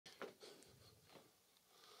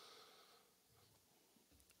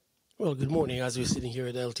Well, good morning as we're sitting here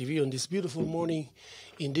at LTV on this beautiful morning.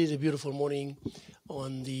 Indeed, a beautiful morning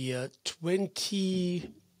on the 26th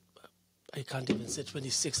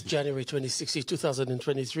January 2060,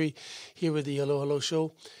 2023, here with the Hello Hello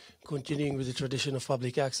Show, continuing with the tradition of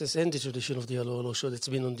public access and the tradition of the Hello Hello Show that's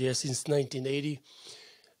been on the air since 1980.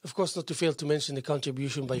 Of course, not to fail to mention the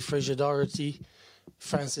contribution by Fraser Doherty,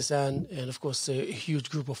 Francis Ann, and of course a huge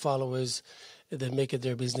group of followers that make it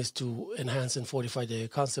their business to enhance and fortify the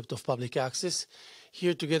concept of public access.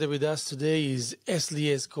 Here together with us today is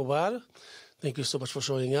Esly Escobar. Thank you so much for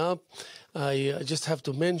showing up. I just have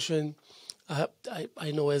to mention,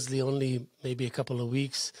 I know Esly only maybe a couple of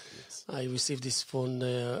weeks. Yes. I received this phone,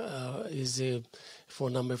 is a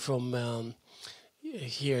phone number from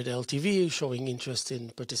here at LTV showing interest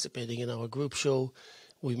in participating in our group show.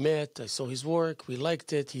 We met, I saw his work, we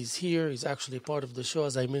liked it, he's here, he's actually part of the show,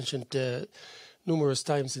 as I mentioned numerous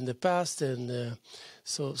times in the past, and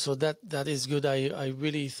so that is good. I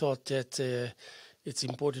really thought that it's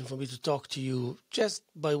important for me to talk to you just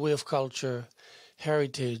by way of culture,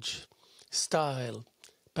 heritage, style,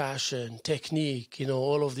 passion, technique,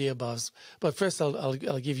 all of the above. But first I'll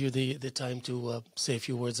give you the time to say a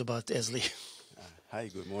few words about Esly. Hi,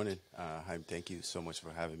 good morning. Haim, thank you so much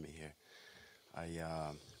for having me here.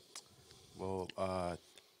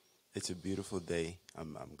 It's a beautiful day.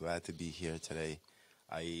 I'm glad to be here today.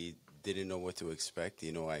 I didn't know what to expect.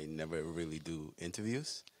 I never really do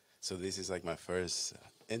interviews. So this is like my first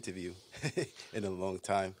interview in a long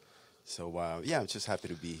time. So, I'm just happy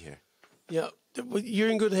to be here. Yeah, you're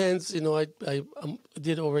in good hands. I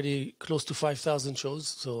did already close to 5,000 shows,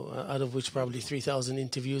 so out of which probably 3,000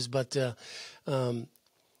 interviews. But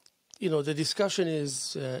the discussion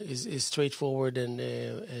is straightforward and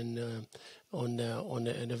on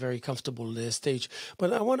a very comfortable stage.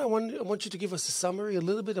 But I want you to give us a summary, a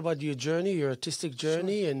little bit about your journey, your artistic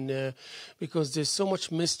journey, sure. And because there's so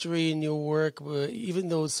much mystery in your work, even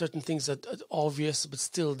though certain things are obvious, but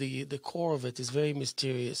still the core of it is very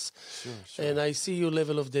mysterious. Sure. And I see your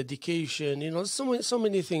level of dedication. So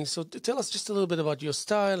many things. So tell us just a little bit about your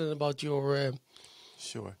style and about your.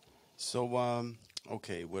 Sure. So.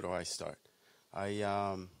 Okay, where do I start? I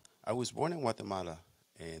was born in Guatemala,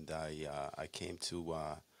 and I came to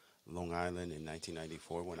Long Island in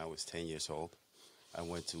 1994 when I was 10 years old. I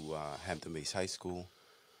went to Hampton High School.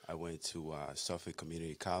 I went to Suffolk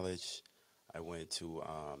Community College.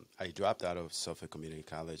 I dropped out of Suffolk Community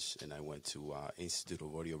College, and I went to Institute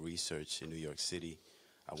of Audio Research in New York City.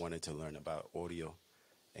 I wanted to learn about audio,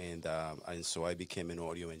 and so I became an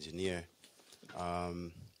audio engineer.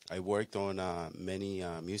 I worked on many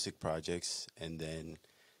music projects, and then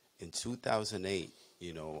in 2008,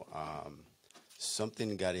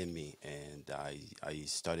 something got in me, and I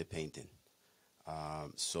started painting.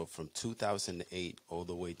 So from 2008 all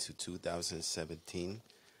the way to 2017,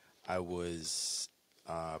 I was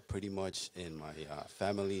pretty much in my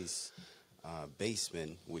family's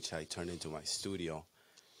basement, which I turned into my studio,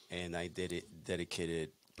 and I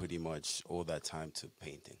dedicated pretty much all that time to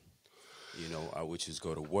painting. I would just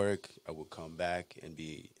go to work. I would come back and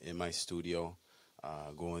be in my studio,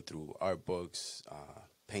 going through art books,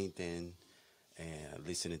 painting, and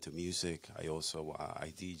listening to music. I also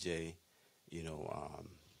I DJ.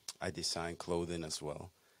 I design clothing as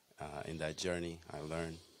well. In that journey, I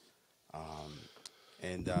learned,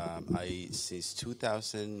 and since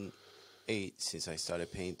 2008, since I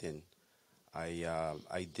started painting,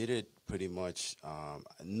 I did it pretty much.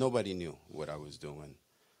 Nobody knew what I was doing.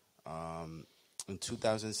 In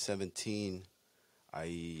 2017,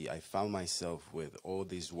 I found myself with all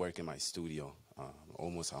this work in my studio,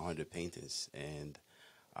 almost 100 paintings, and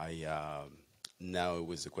now it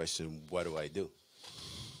was the question, what do I do?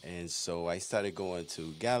 And so I started going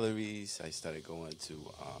to galleries, I started going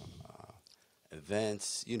to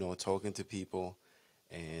events, talking to people,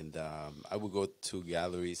 and I would go to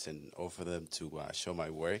galleries and offer them to show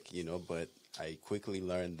my work, but I quickly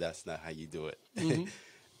learned that's not how you do it. Mm-hmm.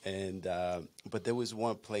 And but there was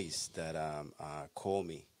one place that called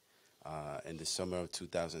me in the summer of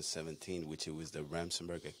 2017, which it was the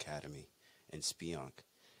Ramsenberg Academy in Spionk.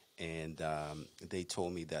 And they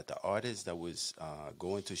told me that the artist that was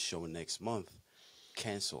going to show next month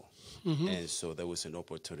canceled. Mm-hmm. And so there was an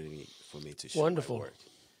opportunity for me to show my work.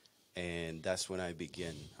 And that's when I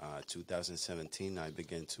began. 2017, I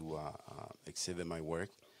began to exhibit my work.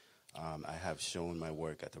 I have shown my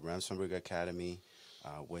work at the Ramsenberg Academy,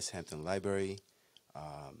 West Hampton Library,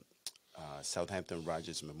 Southampton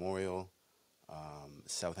Rogers Memorial,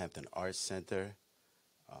 Southampton Arts Center.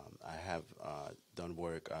 I have done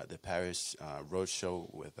work at the Parish Roadshow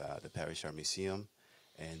with the Parish Art Museum,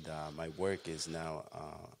 and my work is now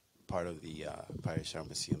part of the Parish Art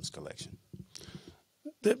Museum's collection.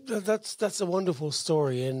 That's a wonderful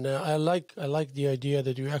story, and I like the idea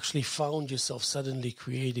that you actually found yourself suddenly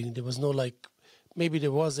creating. There was no maybe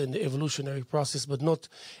there was an evolutionary process, but not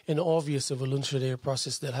an obvious evolutionary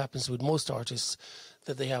process that happens with most artists.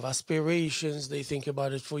 That they have aspirations, they think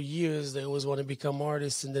about it for years, they always want to become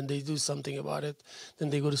artists, and then they do something about it. Then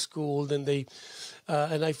they go to school, then they,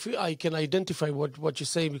 and I feel I can identify what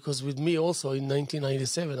you're saying, because with me also in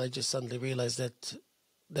 1997, I just suddenly realized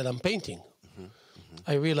that I'm painting.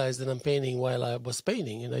 I realized that I'm painting while I was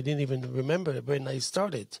painting, and I didn't even remember when I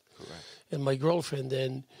started. Correct. And my girlfriend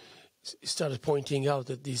then started pointing out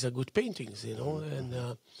that these are good paintings,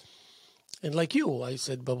 and like you, I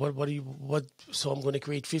said, but what, so I'm going to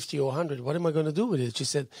create 50 or 100. What am I going to do with it? She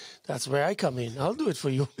said, that's where I come in. I'll do it for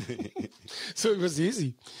you. So it was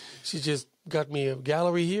easy. She just got me a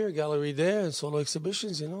gallery here, a gallery there, and solo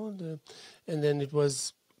exhibitions, and then it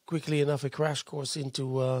was quickly enough a crash course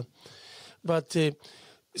into,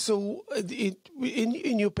 so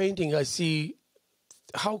in your painting, I see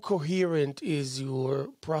how coherent is your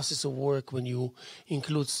process of work when you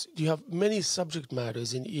you have many subject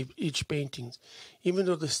matters in each painting, even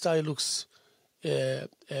though the style looks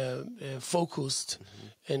focused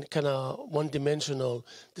and kind of one-dimensional.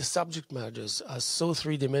 The subject matters are so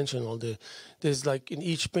three-dimensional. There's like in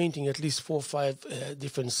each painting at least 4 or 5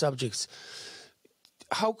 different subjects.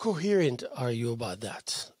 How coherent are you about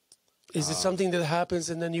that? Is it something that happens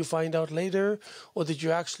and then you find out later, or did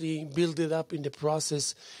you actually build it up in the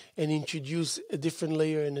process and introduce a different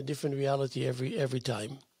layer and a different reality every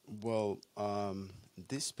time? Well,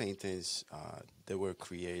 these paintings, they were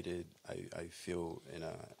created, I feel, in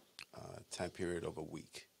a time period of a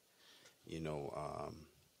week,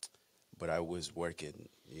 but I was working,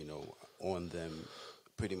 on them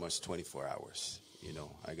pretty much 24 hours.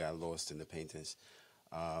 I got lost in the paintings.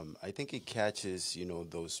 I think it catches,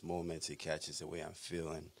 those moments. It catches the way I'm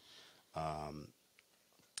feeling.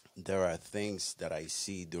 There are things that I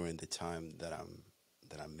see during the time that I'm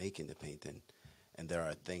making the painting, and there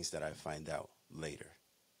are things that I find out later.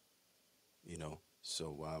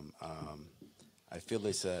 So I feel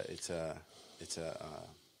it's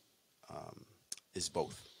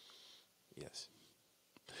both. Yes.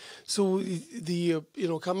 So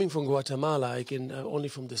coming from Guatemala, I can only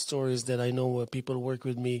from the stories that I know, people work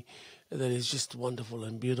with me, that it's just wonderful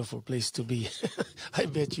and beautiful place to be. I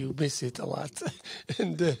bet you miss it a lot.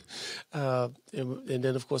 and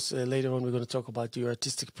then of course later on we're going to talk about your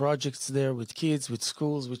artistic projects there with kids, with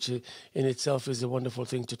schools, which in itself is a wonderful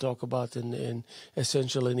thing to talk about and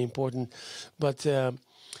essential and important. But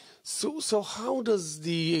so how does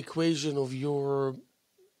the equation of your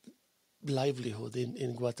livelihood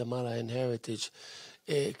in Guatemala and heritage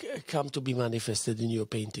come to be manifested in your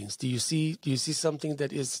paintings? Do you see something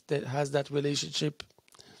that has that relationship?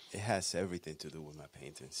 It has everything to do with my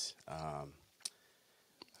paintings.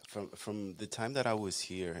 From the time that I was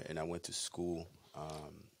here and I went to school,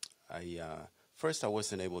 first I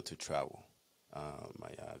wasn't able to travel.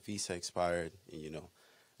 My visa expired,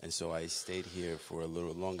 and so I stayed here for a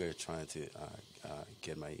little longer trying to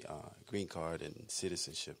get my green card and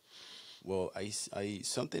citizenship. Well,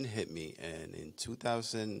 something hit me, and in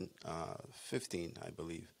 2015, I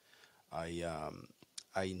believe, I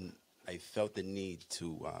felt the need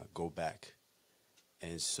to go back,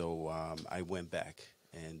 and so I went back,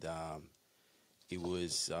 and it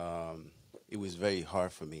was very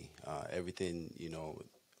hard for me. Everything,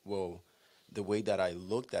 the way that I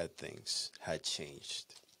looked at things had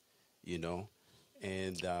changed,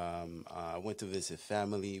 And I went to visit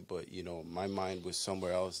family, but my mind was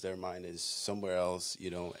somewhere else. Their mind is somewhere else,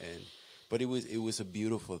 but it was a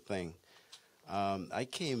beautiful thing. I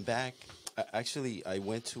came back. Actually, I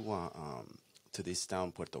went to this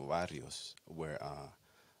town, Puerto Barrios, where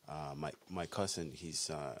my cousin,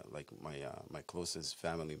 he's like my closest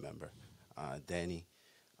family member, Danny.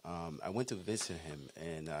 I went to visit him,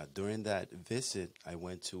 and during that visit, I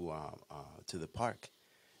went to the park.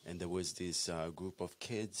 And there was this group of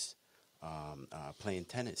kids playing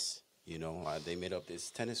tennis. They made up this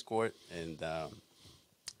tennis court, and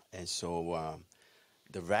so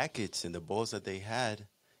the rackets and the balls that they had,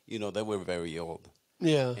 they were very old.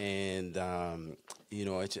 Yeah. And I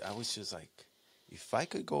was just like, if I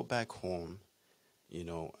could go back home,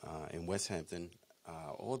 in West Hampton,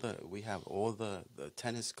 we have all the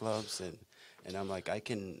tennis clubs and I'm like, I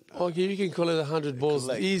can... okay, you can call it 100 balls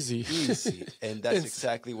easy. Easy. And that's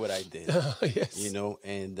exactly what I did. Yes.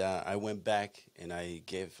 And I went back and I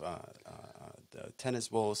gave the tennis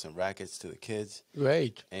balls and rackets to the kids.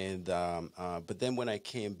 Great. And but then when I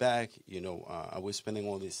came back, I was spending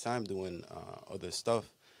all this time doing other stuff.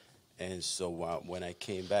 And so when I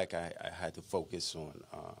came back, I had to focus on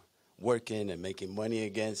working and making money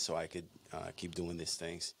again so I could keep doing these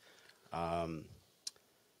things.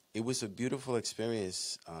 It was a beautiful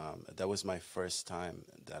experience. That was my first time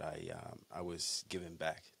that I was giving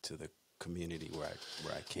back to the community where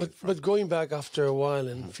I came from. But going back after a while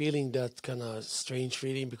and feeling that kind of strange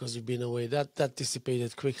feeling because you've been away, that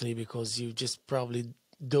dissipated quickly because you just probably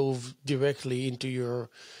dove directly into your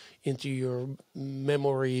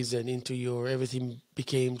memories and into your everything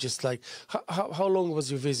became just like how long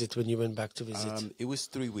was your visit when you went back to visit? It was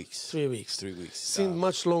 3 weeks. 3 weeks. 3 weeks. Seemed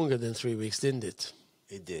much longer than 3 weeks, didn't it?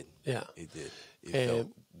 It did. Yeah. It did. It felt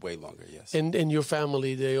way longer, yes. And your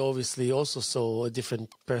family, they obviously also saw a different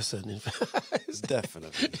person. In fact.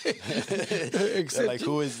 Definitely. Except They're like,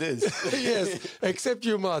 who is this? Yes, except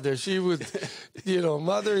your mother. She would,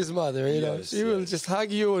 mother is mother. Yes, she will just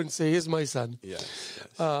hug you and say, "Here's my son." Yes.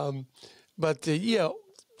 But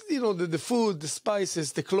the food, the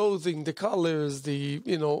spices, the clothing, the colors,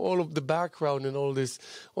 all of the background and all this,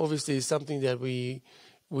 obviously, is something that we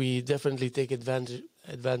definitely take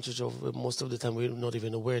advantage of. Most of the time we're not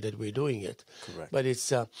even aware that we're doing it. Correct. But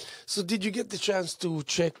it's so did you get the chance to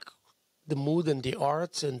check the mood and the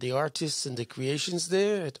art and the artists and the creations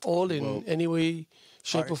there at all in any way,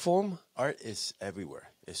 shape or form? Art is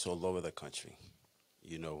everywhere. It's all over the country.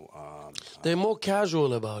 They're more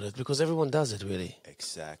casual about it because everyone does it, really.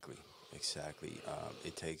 Exactly.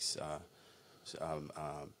 It takes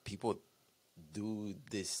people do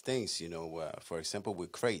these things, for example,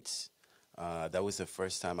 with crates. That was the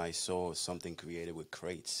first time I saw something created with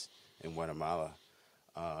crates in Guatemala.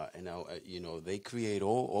 And now, they create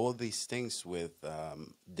all these things with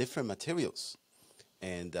different materials.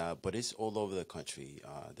 And but it's all over the country.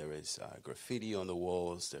 There is graffiti on the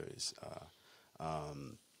walls. There is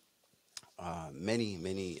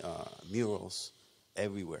many murals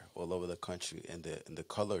everywhere, all over the country. And the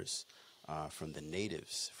colors from the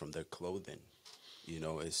natives, from their clothing,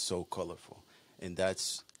 is so colorful. And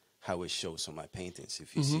that's how it shows on my paintings.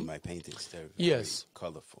 If you see my paintings, they're very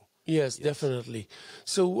colorful. Yes, definitely.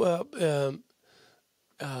 So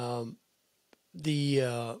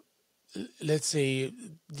let's say,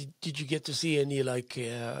 did you get to see any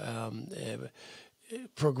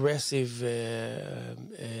progressive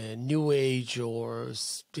new age or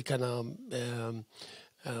the kind of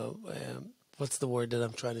what's the word that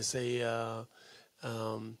I'm trying to say?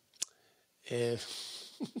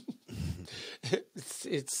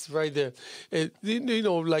 It's right there.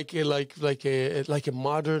 Like a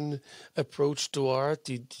modern approach to art.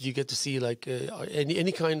 Did you get to see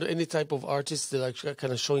any type of artists that are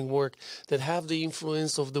kind of showing work that have the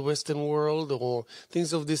influence of the Western world or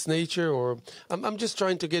things of this nature? Or I'm just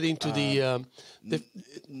trying to get into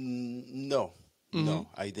No,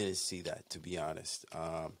 I didn't see that, to be honest.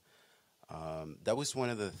 That was one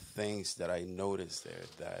of the things that I noticed there,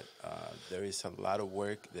 that there is a lot of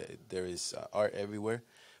work, there is art everywhere,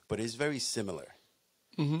 but it's very similar,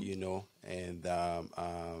 and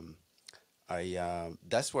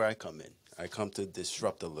that's where I come in. I come to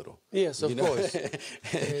disrupt a little. Yes, of course.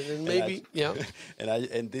 And maybe,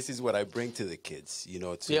 And this is what I bring to the kids,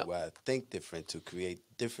 to think different, to create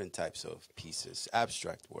different types of pieces,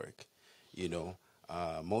 abstract work,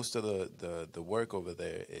 most of the work over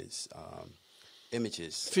there is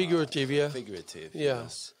images. Figurative, Figurative.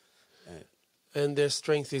 Yes. And their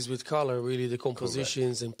strength is with color, really, the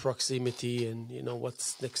compositions and proximity and,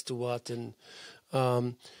 what's next to what. And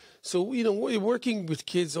so, working with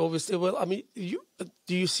kids, obviously,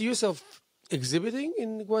 do you see yourself exhibiting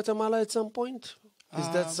in Guatemala at some point? Is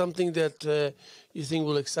that something that you think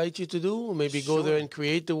will excite you to do? Or maybe go there and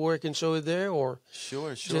create the work and show it there? Or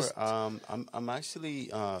Sure. I'm actually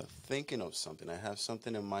thinking of something. I have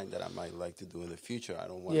something in mind that I might like to do in the future. I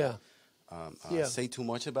don't want to say too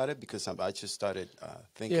much about it because I just started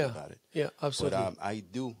thinking about it. Yeah, absolutely. But I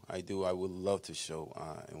do. I would love to show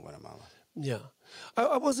in Guatemala. Yeah.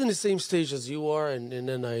 I was in the same stage as you are. And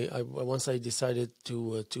then I once I decided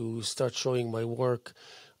to start showing my work,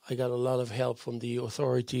 I got a lot of help from the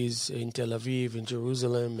authorities in Tel Aviv, in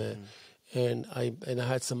Jerusalem, and I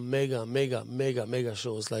had some mega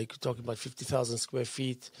shows, like talking about 50,000 square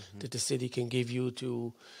feet that the city can give you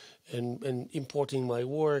and importing my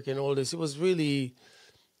work and all this. It was really,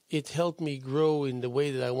 it helped me grow in the way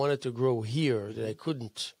that I wanted to grow here, that I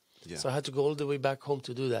couldn't. Yeah. So I had to go all the way back home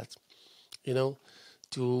to do that,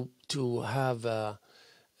 to have...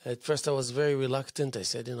 At first, I was very reluctant. I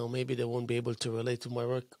said, maybe they won't be able to relate to my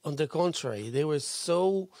work. On the contrary, they were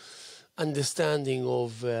so understanding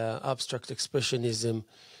of abstract expressionism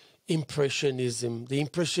impressionism, the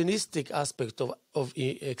impressionistic aspect of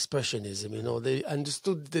expressionism. You know, they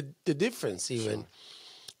understood the difference even.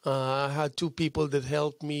 Sure. I had two people that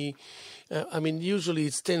helped me. I mean, usually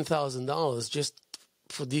it's $10,000 just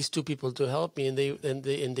for these two people to help me, and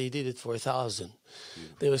they did it for $1,000.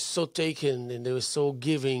 They were so taken and they were so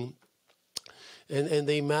giving, and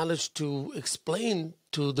they managed to explain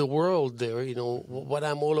to the world there, you know, what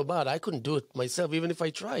I'm all about. I couldn't do it myself, even if I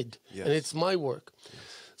tried, and it's my work. Yes.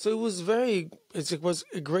 So it was it was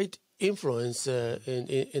a great influence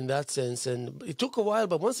in that sense, and it took a while,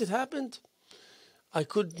 but once it happened, I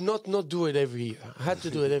could not do it every year. I had to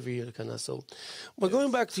do it every year, kind of. So, but going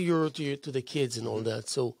back to the kids and all that.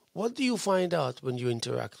 So, what do you find out when you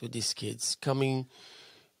interact with these kids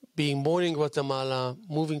being born in Guatemala,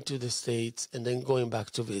 moving to the States, and then going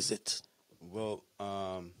back to visit? Well,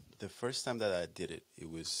 the first time that I did it, it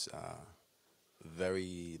was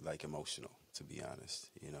very emotional, to be honest.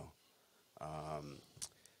 You know.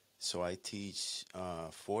 So I teach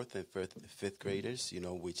 4th and 5th graders, you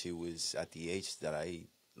know, which it was at the age that I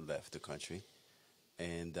left the country.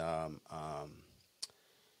 And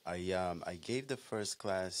I gave the first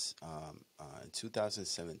class in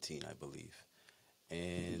 2017, I believe.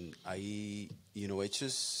 And it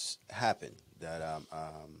just happened that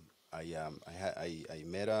I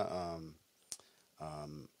met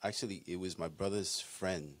actually, it was my brother's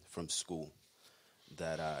friend from school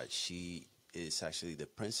that she is actually the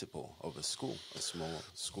principal of a small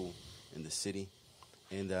school in the city.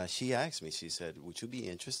 And she asked me, she said, would you be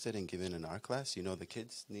interested in giving an art class? You know, the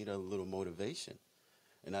kids need a little motivation.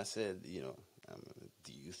 And I said, you know,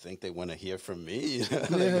 do you think they want to hear from me?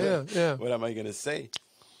 What am I going to say?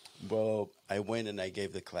 Well, I went and I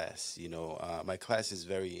gave the class. You know, my class is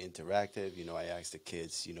very interactive. You know, I asked the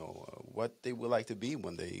kids, you know, what they would like to be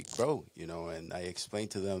when they grow, you know, and I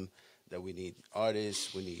explained to them that we need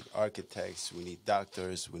artists, we need architects, we need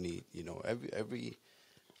doctors, we need, you know, every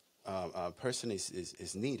person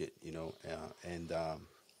is needed, you know,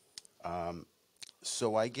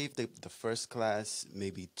 so I gave the first class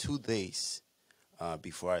maybe 2 days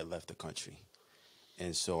before I left the country.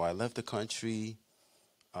 And so I left the country.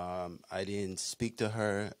 I didn't speak to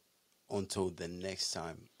her until the next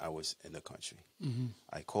time I was in the country. Mm-hmm.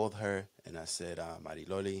 I called her and I said,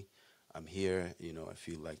 Mariloli, I'm here, you know, if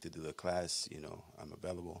you'd like to do the class, you know, I'm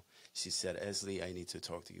available. She said, Esly, I need to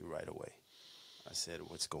talk to you right away. I said,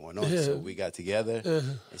 what's going on? So we got together,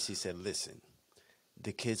 and she said, listen,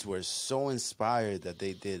 the kids were so inspired that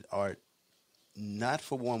they did art not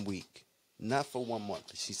for 1 week, not for 1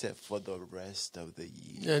 month. She said, for the rest of the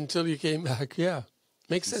year. Until you came back, yeah.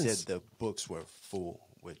 Makes sense. She said the books were full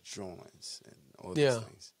with drawings and all these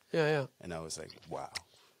things. Yeah. And I was like, wow.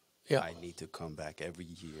 Yeah. I need to come back every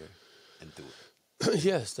year and do it.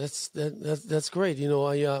 Yes, that's great. You know,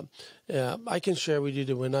 I can share with you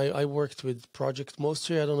that when I worked with Project Most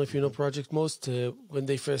here. I don't know if you know Project Most. When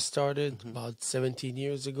they first started about 17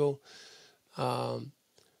 years ago,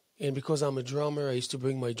 and because I'm a drummer, I used to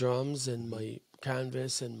bring my drums and my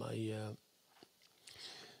canvas and my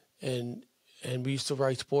and we used to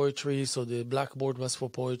write poetry. So the blackboard was for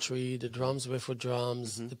poetry, the drums were for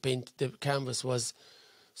drums, the canvas was.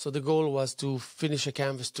 So the goal was to finish a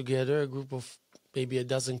canvas together, a group of maybe a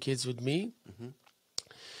dozen kids with me,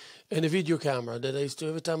 and a video camera that I used to,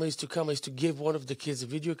 every time I used to come, I used to give one of the kids a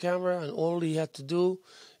video camera, and all he had to do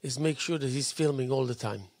is make sure that he's filming all the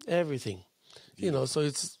time, everything. Yeah. You know, so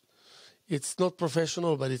it's not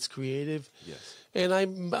professional, but it's creative. Yes. And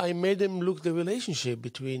I made them look the relationship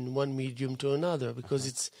between one medium to another,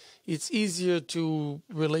 because it's easier to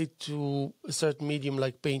relate to a certain medium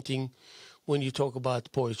like painting when you talk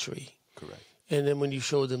about poetry. Correct. And then when you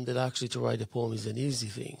show them that actually to write a poem is an easy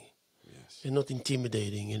thing. Yes. And not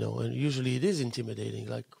intimidating, you know. And usually it is intimidating.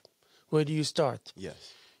 Like, where do you start?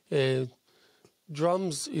 Yes.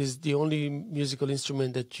 Drums is the only musical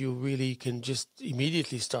instrument that you really can just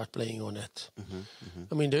immediately start playing on it.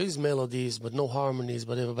 I mean, there is melodies, but no harmonies,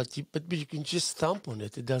 whatever. But you can just thump on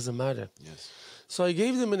it. It doesn't matter. Yes. So I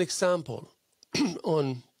gave them an example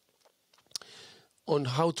on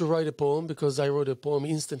how to write a poem, because I wrote a poem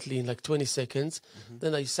instantly in like 20 seconds.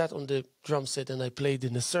 Then I sat on the drum set and I played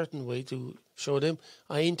in a certain way to show them.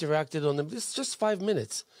 I interacted on them. It's just 5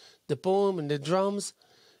 minutes. The poem and the drums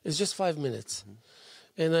is just 5 minutes.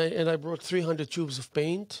 And I brought 300 tubes of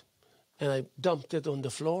paint and I dumped it on the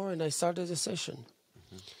floor and I started a session.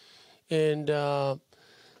 And so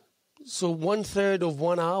 1/3 of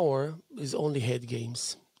 1 hour is only head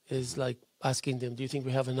games. It's like asking them, do you think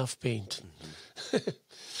we have enough paint?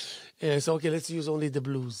 And I said, okay, let's use only the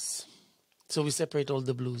blues. So we separate all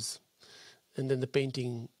the blues. And then the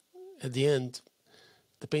painting at the end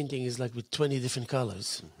the painting is like with 20 different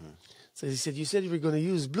colors. So he said, you said you were going to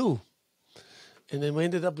use blue. And then we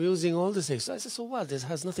ended up using all the same. So I said, so what? This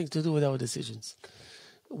has nothing to do with our decisions.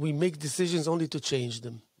 We make decisions only to change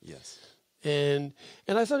them. Yes. And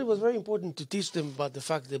I thought it was very important to teach them about the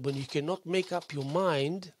fact that when you cannot make up your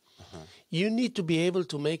mind, you need to be able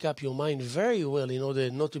to make up your mind very well in order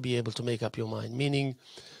not to be able to make up your mind. Meaning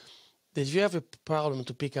that if you have a problem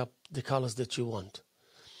to pick up the colors that you want,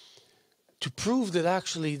 to prove that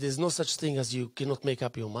actually there's no such thing as you cannot make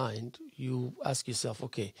up your mind, you ask yourself,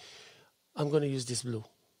 okay, I'm going to use this blue,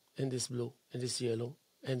 and this yellow,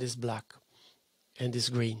 and this black, and this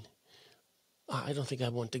green. I don't think I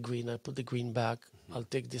want the green. I put the green back. I'll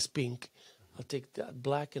take this pink. I'll take that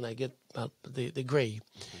black, and I get the gray.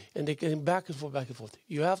 And they can back and forth, back and forth.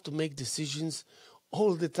 You have to make decisions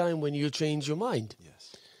all the time when you change your mind.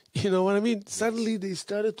 Yes. You know what I mean? Yes. Suddenly they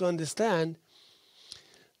started to understand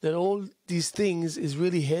that all these things is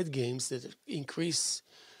really head games that increase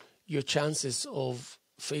your chances of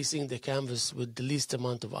facing the canvas with the least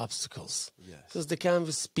amount of obstacles. Yes. Because the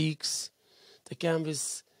canvas speaks, the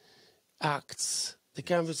canvas acts, the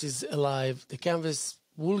canvas is alive, the canvas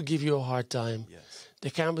will give you a hard time. Yes.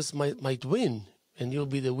 The canvas might win, and you'll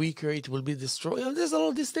be the weaker, it will be destroyed. There's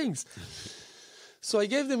all these things. So I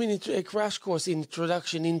gave them a crash course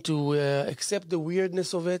introduction into accept the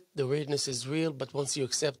weirdness of it. The weirdness is real, but once you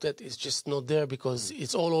accept it, it's just not there because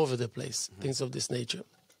it's all over the place, things of this nature.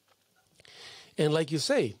 And like you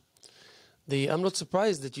say, I'm not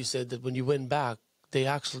surprised that you said that when you went back, they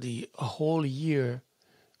actually a whole year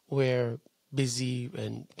were busy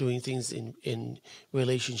and doing things in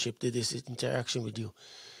relationship to this interaction with you.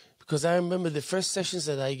 Because I remember the first sessions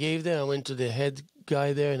that I gave there, I went to the head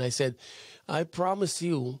guy there and I said, I promise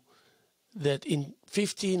you that in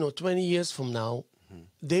 15 or 20 years from now,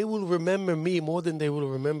 they will remember me more than they will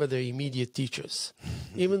remember their immediate teachers,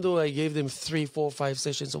 even though I gave them 3, 4, 5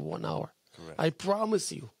 sessions of 1 hour. Correct. I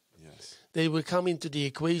promise you. Yes. They will come into the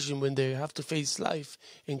equation when they have to face life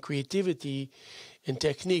and creativity and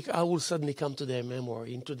technique. I will suddenly come to their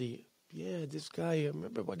memory, this guy, I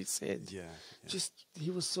remember what he said. Yeah.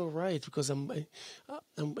 He was so right because I'm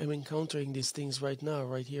encountering these things right now,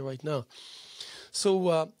 right here, right now.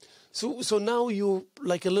 So now you're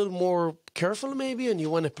like a little more careful maybe, and you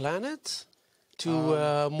want to plan it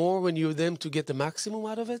to more when you're them to get the maximum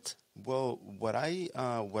out of it. Well, what I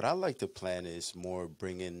like to plan is more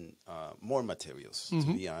bringing more materials,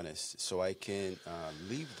 to be honest, so I can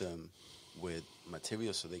leave them with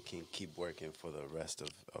materials so they can keep working for the rest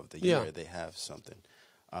of the year. They have something.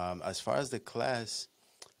 As far as the class,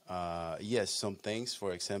 yes, some things.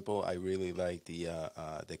 For example, I really like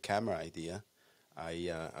the camera idea.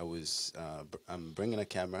 I'm bringing a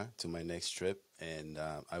camera to my next trip, and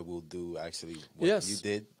I will do actually what you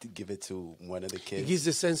did, to give it to one of the kids. It gives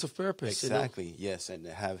a sense of purpose. Exactly, yes, and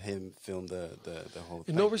have him film the whole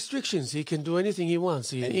thing. No restrictions. He can do anything he wants.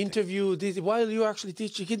 He interview while you actually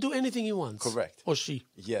teach. He can do anything he wants. Correct. Or she.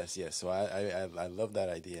 Yes. So I love that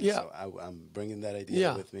idea. Yeah. So I'm bringing that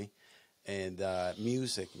idea with me, and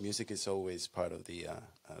music is always part of the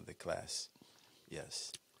class.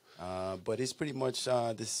 Yes. But it's pretty much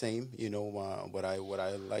the same. You know, what I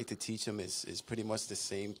like to teach them is pretty much the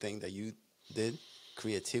same thing that you did.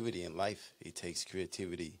 Creativity in life. It takes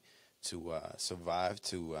creativity to survive,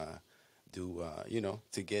 to do,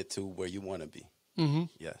 to get to where you want to be. Mm-hmm.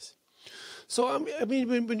 Yes. So I mean,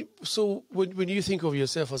 when you think of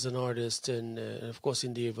yourself as an artist, and of course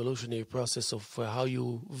in the evolutionary process of how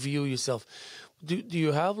you view yourself, do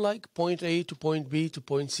you have like point A to point B to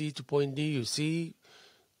point C to point D? You see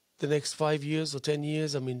the next 5 years or 10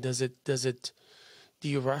 years? I mean, do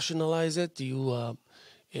you rationalize it? Do you,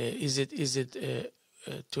 is it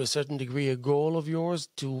to a certain degree a goal of yours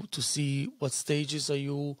to see what stages are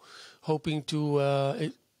you hoping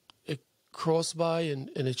to cross by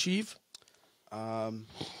and achieve?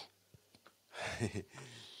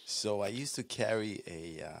 So I used to carry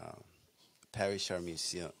a Paris Art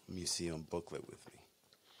Museum booklet with me,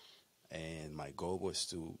 and my goal was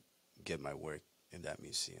to get my work in that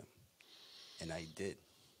museum, and I did.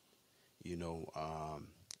 You know,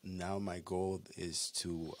 now my goal is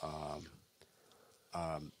to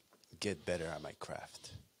get better at my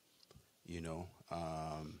craft. You know,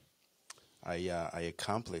 I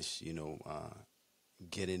accomplished,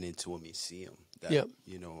 getting into a museum. That,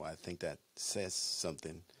 I think that says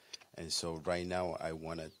something, and so right now I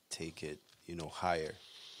want to take it, higher,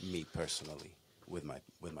 me personally, with my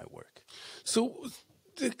work. So,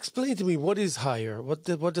 explain to me, what is higher? What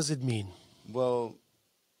does it mean? Well,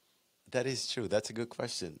 that is true. That's a good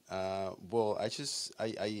question. Well,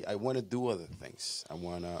 I want to do other things. I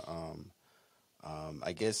want to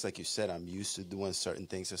I guess, like you said, I'm used to doing certain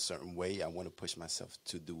things a certain way. I want to push myself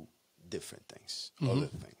to do different things, other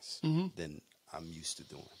things than I'm used to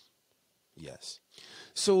doing. Yes.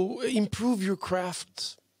 So improve your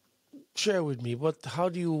craft. Share with me what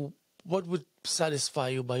would satisfy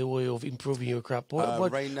you by way of improving your craft?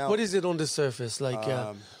 Right now, what is it on the surface like?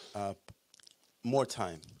 More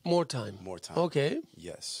time. More time. More time. Okay.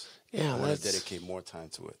 Yes. Yeah, I want to dedicate more time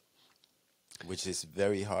to it, which is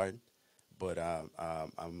very hard. But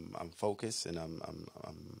I'm focused, and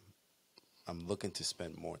I'm looking to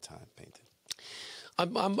spend more time painting.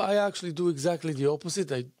 I actually do exactly the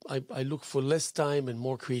opposite. I look for less time and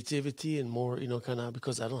more creativity and more, kind of,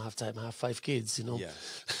 because I don't have time. I have 5 kids, Yeah.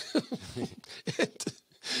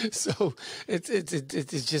 So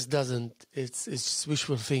it just doesn't. It's just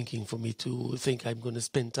wishful thinking for me to think I'm going to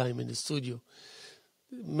spend time in the studio.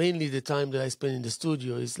 Mainly the time that I spend in the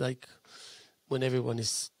studio is like when everyone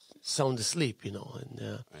is sound asleep, And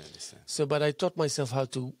I understand. so, but I taught myself how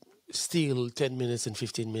to steal 10 minutes and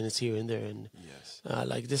 15 minutes here and there. And Yes.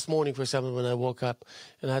 like this morning, for example, when I woke up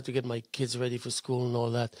and I had to get my kids ready for school and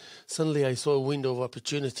all that, suddenly I saw a window of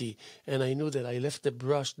opportunity, and I knew that I left the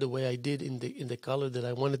brush the way I did in the color that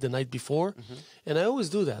I wanted the night before. And I always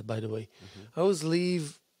do that, by the way. I always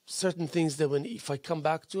leave certain things that if I come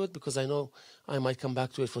back to it, because I know I might come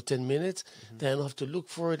back to it for 10 minutes, then I don't have to look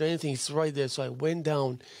for it or anything. It's right there. So I went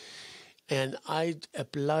down and I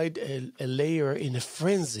applied a layer in a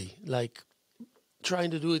frenzy, like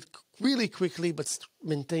trying to do it really quickly, but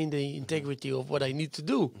maintain the integrity of what I need to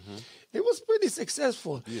do. It was pretty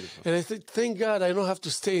successful. Beautiful. And I think, thank God I don't have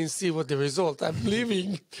to stay and see what the result. I'm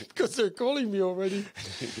leaving because they're calling me already.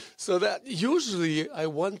 So that usually I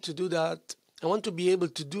want to do that. I want to be able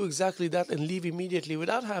to do exactly that and leave immediately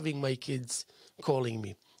without having my kids calling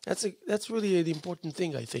me. That's really an important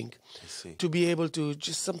thing, I think. I see. To be able to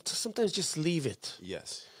just sometimes just leave it.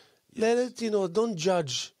 Yes. Let it, don't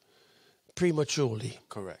judge prematurely.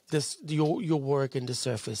 Correct. Your work and the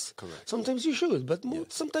surface. Correct. Sometimes you should, but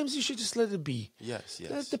sometimes you should just let it be. Yes.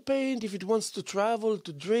 Yes. Let the paint, if it wants to travel,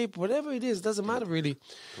 to drape, whatever it is, doesn't matter really.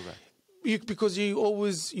 Correct. Because I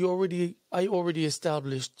already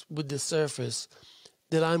established with the surface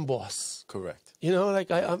that I'm boss. Correct.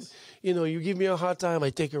 I'm, you give me a hard time,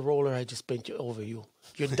 I take a roller, I just paint you over you.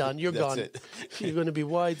 You're done. You're That's gone. it. You're going to be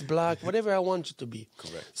white, black, whatever I want you to be.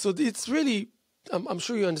 Correct. So it's really, I'm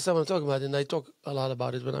sure you understand what I'm talking about, and I talk a lot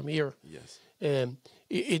about it when I'm here. Yes.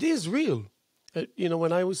 It is real.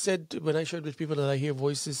 When I shared with people that I hear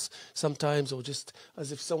voices sometimes, or just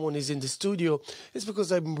as if someone is in the studio, it's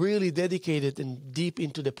because I'm really dedicated and deep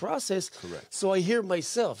into the process. Correct. So I hear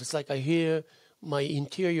myself. It's like I hear my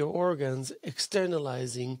interior organs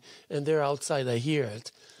externalizing, and they're outside. I hear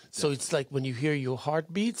it. So it's like when you hear your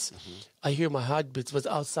heartbeats, I hear my heartbeats, but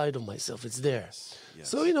outside of myself, it's there. Yes.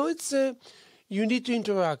 So, it's you need to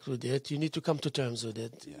interact with it. You need to come to terms with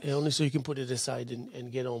it, only so you can put it aside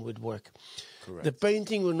and get on with work. Correct. The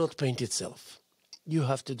painting will not paint itself. You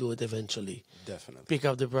have to do it eventually. Definitely. Pick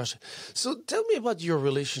up the brush. So tell me about your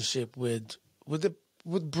relationship with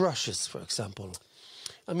brushes, for example.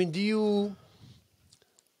 I mean, did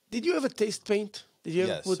you ever taste paint? Did you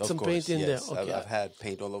ever put some paint in there? Okay. I've had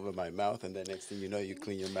paint all over my mouth, and then next thing you know, you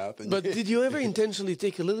clean your mouth. But did you ever intentionally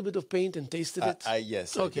take a little bit of paint and tasted it?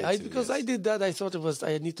 Yes. Okay, I did too, because I did that. I thought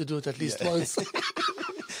I need to do it at least once.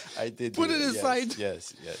 I did. Put it aside.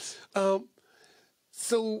 Yes.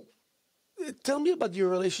 So, tell me about your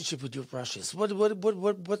relationship with your brushes.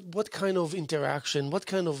 What kind of interaction? What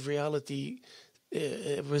kind of reality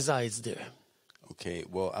resides there? Okay.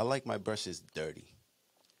 Well, I like my brushes dirty.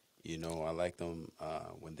 I like them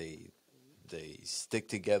when they stick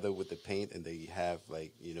together with the paint and they have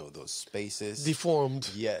those spaces deformed.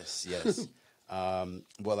 Yes.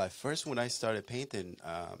 Well, at first when I started painting,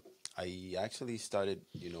 I actually started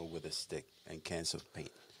with a stick and cans of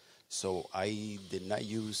paint. So I did not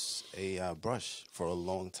use a brush for a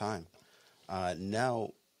long time.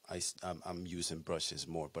 Now I'm using brushes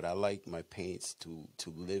more, but I like my paints to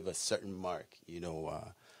leave a certain mark,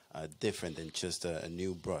 different than just a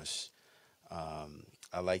new brush.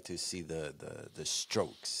 I like to see the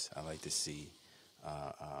strokes. I like to see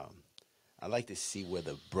where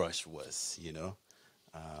the brush was,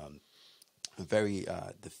 very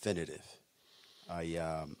definitive.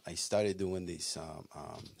 I started doing these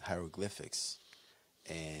hieroglyphics,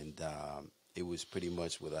 and it was pretty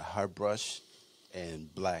much with a hard brush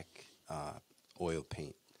and black oil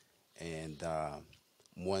paint. And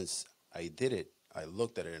once I did it, I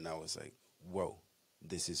looked at it and I was like, whoa,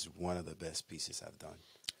 this is one of the best pieces I've done.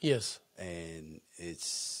 Yes. And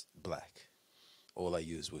it's black. All I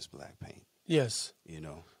used was black paint. Yes.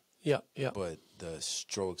 Yeah, yeah. But the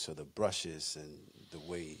strokes or the brushes and the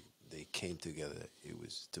way they came together,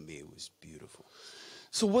 to me, it was beautiful.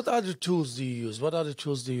 So what other tools do you use? What other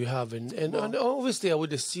tools do you have? And obviously I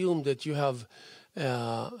would assume that you have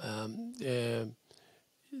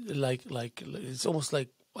like it's almost like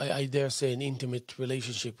I dare say an intimate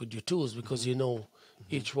relationship with your tools, because you know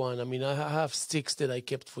each one. I mean, I have sticks that I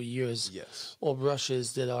kept for years, Yes. or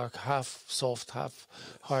brushes that are half soft, half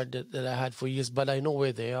hard that I had for years, but I know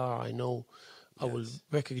where they are. I know I will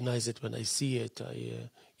recognize it when I see it.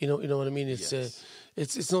 You know what I mean? It's Yes.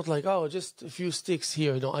 It's not like, oh, just a few sticks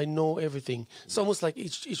here. No, I know everything. It's almost like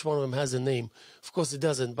each one of them has a name. Of course, it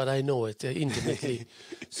doesn't, but I know it intimately.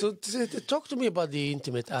 So talk to me about the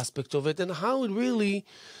intimate aspect of it and how it really,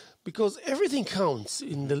 because everything counts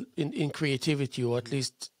in creativity, or at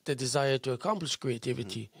least the desire to accomplish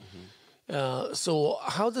creativity. So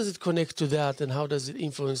how does it connect to that, and how does it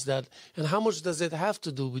influence that, and how much does it have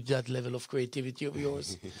to do with that level of creativity of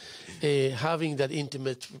yours, having that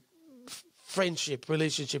intimate friendship,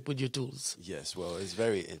 relationship with your tools? Yes, well, it's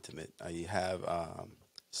very intimate. I have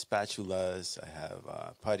spatulas, I have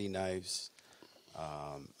putty knives,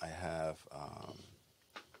 I have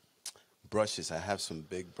brushes. I have some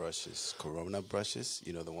big brushes, Corona brushes,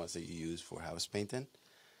 you know, the ones that you use for house painting.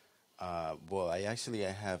 Well, I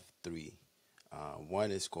have three.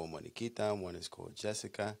 One is called Moniquita, one is called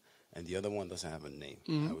Jessica, and the other one doesn't have a name.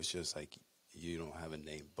 I was just like, you don't have a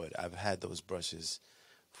name. But I've had those brushes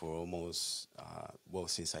for almost,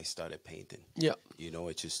 since I started painting. Yeah. You know,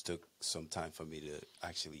 it just took some time for me to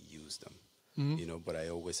actually use them, you know, but I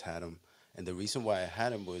always had them. And the reason why I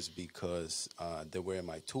had them was because they were in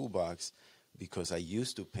my toolbox, because I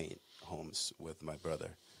used to paint homes with my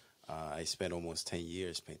brother. I spent almost 10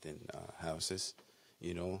 years painting houses,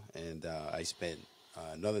 you know, and I spent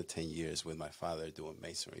another 10 years with my father doing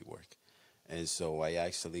masonry work. And so I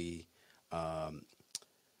actually,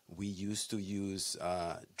 we used to use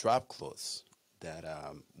drop cloths that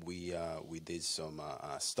we did some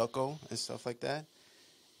stucco and stuff like that.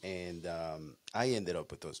 And I ended up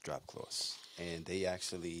with those drop cloths, and they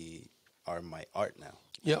actually are my art now.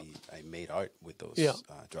 Yeah. I made art with those drop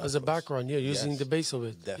as a cloths. background, using the base of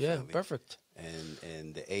it. Definitely. Yeah, perfect.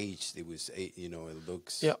 And the age, you know, it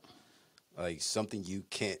looks Yeah. like something you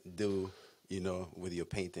can't do, you know, with your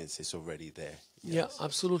paintings. It's already there. Yeah,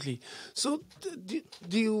 absolutely. So,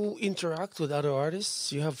 do you interact with other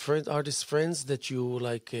artists? You have artist friends that you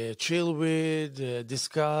like chill with,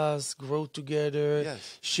 discuss, grow together,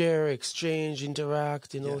 Yes. share, exchange,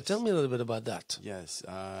 interact. You know, Yes. tell me a little bit about that. Yes.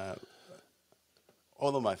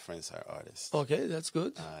 All of my friends are artists. Okay, that's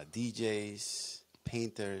good. DJs,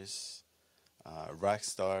 painters, rock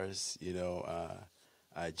stars. You know,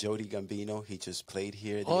 Jody Gambino, he just played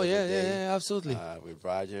here the other day. Yeah, absolutely. With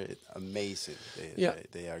Roger, amazing.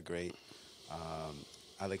 They are great.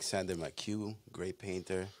 Alexander McHugh, great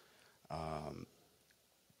painter.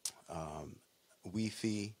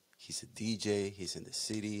 Weefy, he's a DJ. He's in the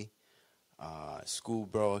city.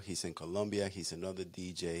 Schoolbro, he's in Colombia. He's another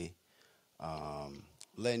DJ.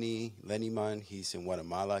 Lenny Man, he's in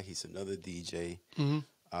Guatemala. He's another DJ.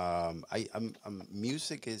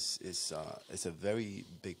 Music is a very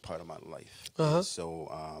big part of my life. And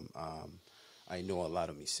so I know a lot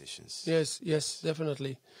of musicians. Yes,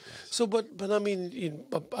 definitely. Yes. So, but I mean,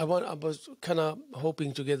 I was kind of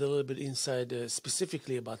hoping to get a little bit inside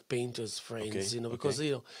specifically about painters' friends, you know, because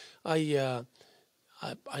you know, I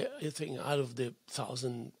think out of the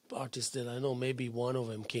 1,000 artists that I know, maybe one of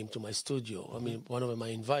them came to my studio. I mean, one of them I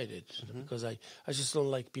invited because I just don't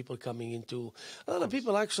like people coming into. A lot of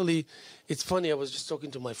people actually. It's funny. I was just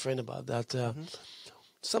talking to my friend about that.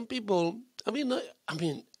 Some people. I mean,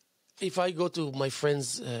 if I go to my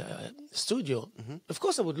friend's studio, of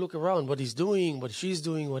course I would look around what he's doing, what she's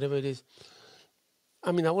doing, whatever it is.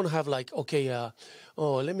 I mean, I want to have like, okay,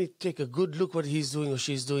 let me take a good look what he's doing or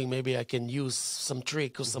she's doing. Maybe I can use some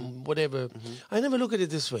trick or some whatever. I never look at it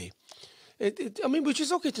this way. I mean, which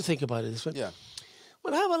is okay to think about it this way. Yeah.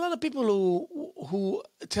 But I have a lot of people who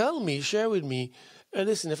tell me, share with me,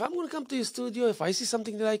 listen, if I'm going to come to your studio, if I see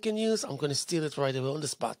something that I can use, I'm going to steal it right away on the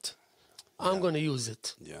spot. I'm going to use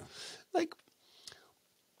it. Yeah. Like,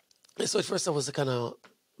 so at first I was kind of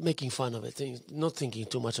making fun of it, not thinking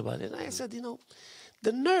too much about it. And I said, you know,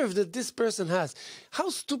 the nerve that this person has, how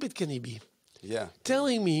stupid can he be? Yeah.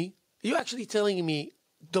 You're actually telling me,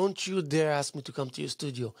 don't you dare ask me to come to your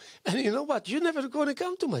studio. And you know what? You're never going to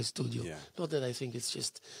come to my studio. Yeah. Not that I think it's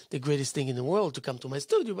just the greatest thing in the world to come to my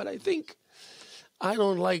studio, but I think I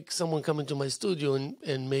don't like someone coming to my studio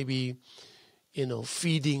and maybe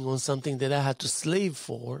feeding on something that I had to slave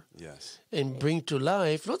for. Yes. And bring to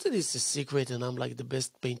life. Not that it's a secret and I'm like the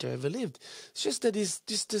best painter ever lived. It's just that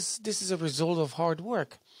this is a result of hard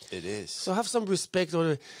work. It is. So have some respect.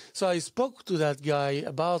 So I spoke to that guy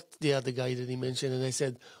about the other guy that he mentioned, and I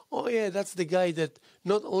said, oh yeah, that's the guy that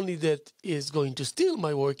not only that is going to steal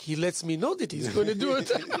my work, he lets me know that he's going to do it.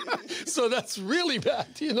 So that's really bad,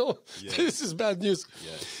 Yes. This is bad news.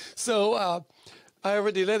 Yes. So I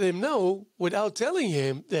already let him know without telling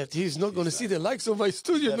him that he's not going to see the likes of my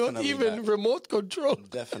studio, Definitely not even not. Remote control.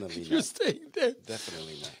 Definitely You're not. staying there.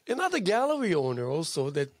 Definitely not. Another gallery owner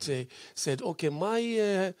also that said, okay,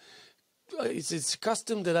 my it's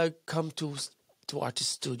custom that I come to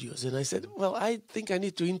artist studios. And I said, well, I think I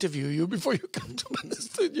need to interview you before you come to my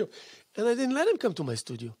studio. And I didn't let him come to my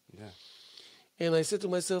studio. Yeah. And I said to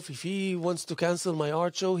myself, if he wants to cancel my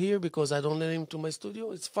art show here because I don't let him to my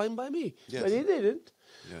studio, it's fine by me. Yes. But he didn't.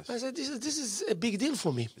 Yes. I said, this is a big deal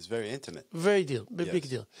for me. It's very intimate. Big deal.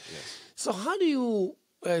 Yes. So how do you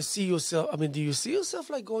see yourself? I mean, do you see yourself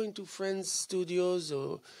like going to friends' studios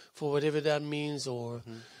or for whatever that means, or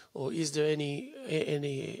is there any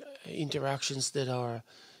interactions that are,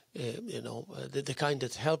 the kind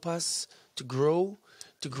that help us to grow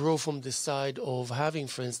from the side of having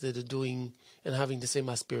friends that are doing and having the same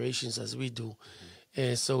aspirations as we do.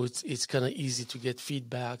 So it's kind of easy to get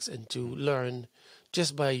feedbacks and to learn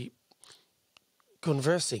just by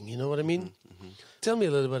conversing, you know what I mean? Tell me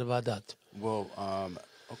a little bit about that. Well,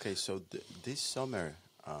 okay, so this summer,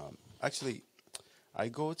 actually, I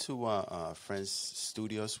go to friends'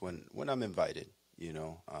 studios when I'm invited,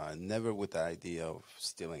 never with the idea of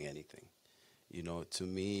stealing anything. To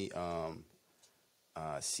me,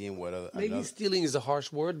 seeing what maybe stealing is a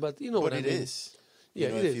harsh word, but you know what I mean. But it is. Yeah,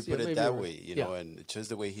 it if is. you put it that way, Yeah. and just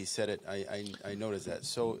the way he said it, I noticed that.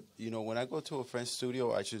 So, when I go to a friend's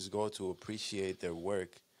studio, I just go to appreciate their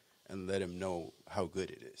work and let them know how good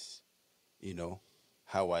it is,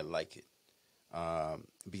 how I like it.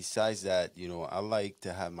 Besides that, I like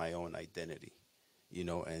to have my own identity,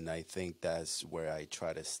 and I think that's where I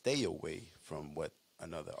try to stay away from what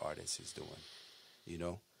another artist is doing,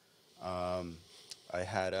 I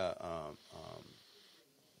had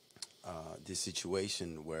this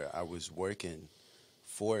situation where I was working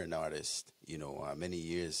for an artist, many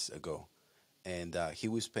years ago, and he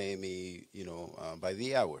was paying me, by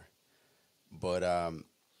the hour. But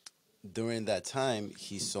during that time,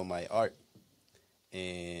 he saw my art,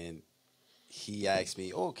 and he asked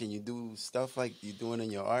me, "Oh, can you do stuff like you're doing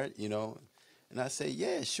in your art?" And I said,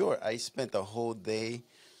 "Yeah, sure." I spent the whole day.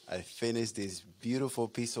 I finished this beautiful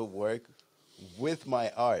piece of work with my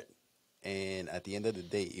art. And at the end of the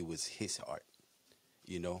day, it was his art,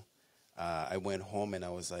 I went home and I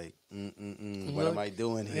was like, what am I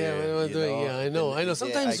doing here? Yeah, what am I doing? Yeah, I know.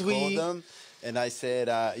 Sometimes I called them and I said,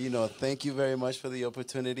 thank you very much for the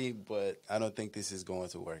opportunity, but I don't think this is going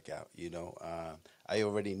to work out. I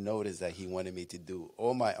already noticed that he wanted me to do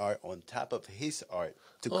all my art on top of his art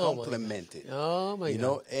to complement it. Oh my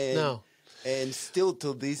God! And still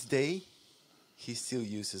till this day, he still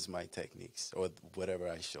uses my techniques or whatever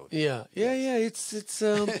I showed him. Yeah. It's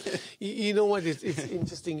you know what? It's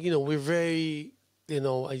interesting. We're very,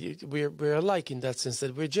 we're alike in that sense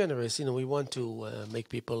that we're generous. We want to make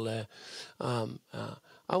people. I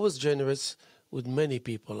was generous with many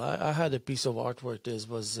people. I had a piece of artwork that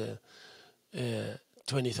was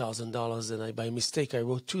 $20,000, and by mistake I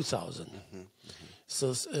wrote 2,000.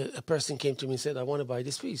 So a person came to me and said, "I want to buy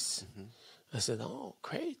this piece." I said, "Oh,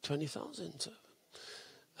 great, 20,000."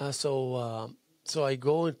 So I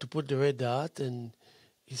go to put the red dot, and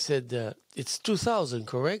he said, "It's 2,000,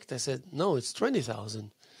 correct?" I said, "No, it's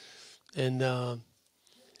 20,000." And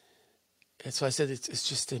so I said, "It's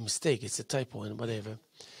just a mistake. It's a typo and whatever."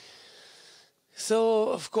 So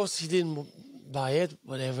of course he didn't buy it,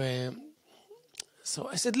 whatever. So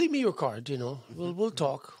I said, "Leave me your card. We'll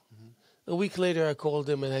talk." A week later, I called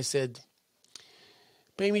him and I said,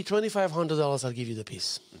 "Pay me $2,500. I'll give you the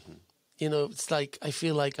piece." It's like I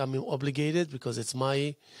feel like I'm obligated because it's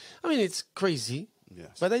it's crazy,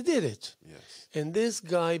 yes, but I did it. Yes. And this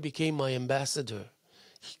guy became my ambassador.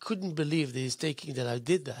 He couldn't believe that I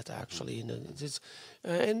did that actually.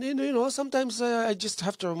 Sometimes I just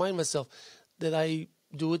have to remind myself that I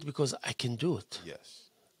do it because I can do it. Yes.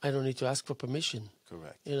 I don't need to ask for permission.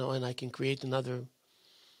 Correct. And I can create another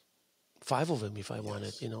 5 of them if I want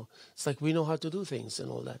it. It's like we know how to do things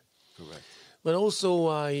and all that. Correct. But also,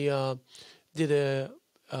 I did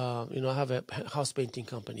I have a house painting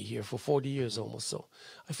company here for 40 years almost. So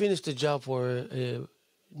I finished a job for a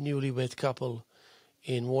newlywed couple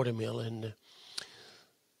in Watermill. And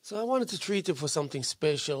So I wanted to treat it for something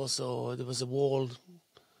special. So there was a wall,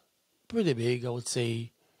 pretty big, I would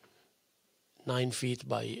say 9 feet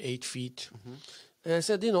by 8 feet. And I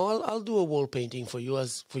said, I'll do a wall painting for you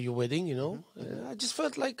for your wedding, I just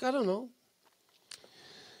felt like, I don't know.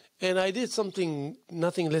 And I did something,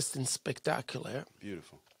 nothing less than spectacular.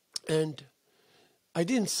 Beautiful. And I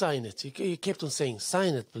didn't sign it. He kept on saying,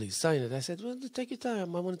 sign it, please, sign it. I said, well, take your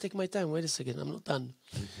time. I want to take my time. Wait a second, I'm not done.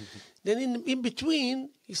 Then in between,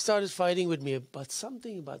 he started fighting with me about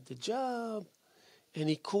something about the job. And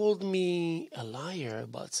he called me a liar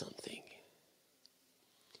about something.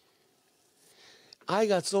 I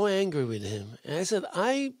got so angry with him. And I said,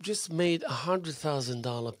 I just made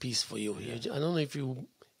 $100,000 piece for you here. I don't know if you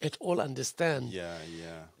at all understand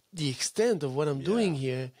the extent of what I'm doing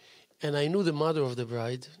here. And I knew the mother of the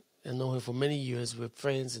bride. I know her for many years. We're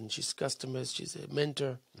friends, and she's customers. She's a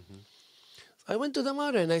mentor. I went to the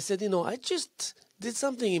mother, and I said, I just did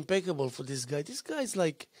something impeccable for this guy. This guy's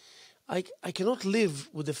like, I cannot live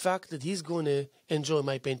with the fact that he's going to enjoy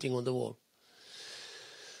my painting on the wall.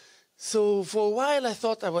 So for a while, I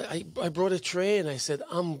thought I brought a tray, and I said,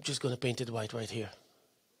 I'm just going to paint it white right here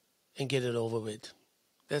and get it over with.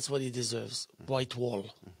 That's what he deserves, white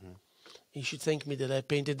wall. He should thank me that I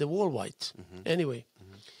painted the wall white. Anyway,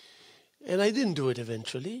 and I didn't do it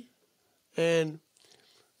eventually. And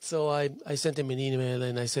so I sent him an email,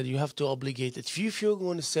 and I said, you have to obligate it. If you're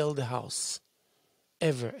going to sell the house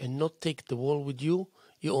ever and not take the wall with you,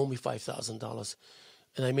 you owe me $5,000.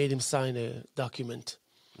 And I made him sign a document.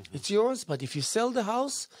 It's yours, but if you sell the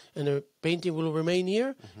house and the painting will remain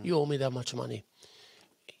here, you owe me that much money.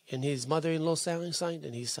 And his mother-in-law signed,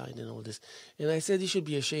 and he signed, and all this. And I said, you should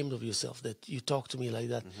be ashamed of yourself that you talk to me like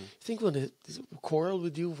that. You think when I quarrel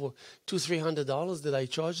with you for $200-300 that I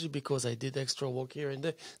charged you because I did extra work here and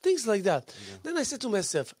there, things like that. Then I said to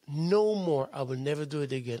myself, no more. I will never do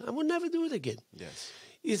it again. I will never do it again. Yes.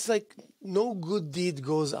 It's like no good deed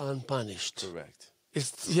goes unpunished. Correct.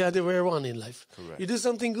 It's the other way around in life. Correct. You do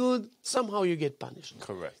something good, somehow you get punished.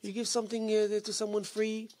 Correct. You give something to someone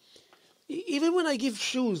free. Even when I give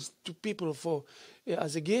shoes to people for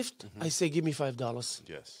as a gift, I say, give me $5.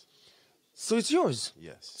 Yes. So it's yours.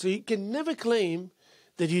 Yes. So you can never claim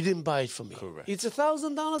that you didn't buy it from me. Correct. It's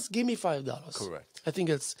 $1,000, give me $5. Correct. I think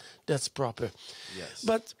that's proper. Yes.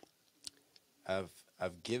 But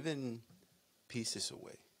I've given pieces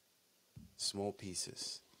away, small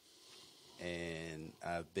pieces. And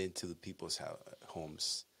I've been to the people's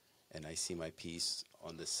homes, and I see my piece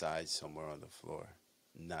on the side somewhere on the floor,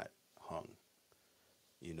 not hung,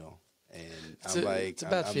 And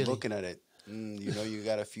I'm looking at it. You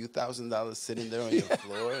got a few $1,000s sitting there on your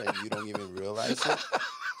floor, and you don't even realize it,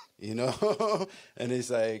 And it's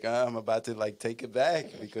like I'm about to take it back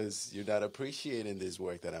because you're not appreciating this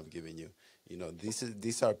work that I'm giving you.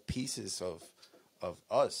 These are pieces of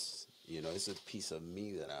us. It's a piece of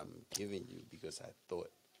me that I'm giving you because I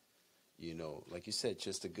thought, like you said,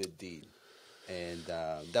 just a good deed. And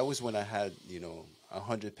that was when I had,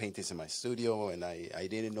 100 paintings in my studio, and I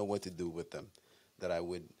didn't know what to do with them, that I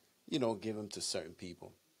would, give them to certain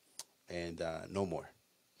people. And no more.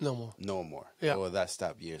 No more. No more. Yeah. Well, that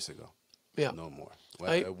stopped years ago. Yeah. No more.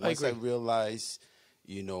 Once I realized,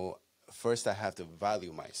 first I have to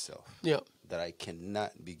value myself. Yeah. That I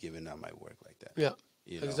cannot be giving out my work like that. Yeah.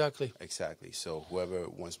 Exactly. Exactly. So whoever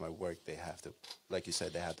wants my work, they have to, like you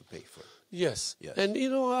said, they have to pay for it. Yes. Yes. And,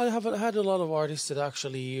 I have had a lot of artists that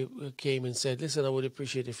actually came and said, listen, I would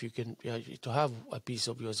appreciate if you can, to have a piece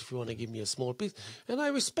of yours, if you want to give me a small piece. And I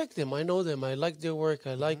respect them. I know them. I like their work.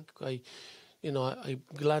 I'm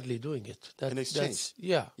gladly doing it. In exchange.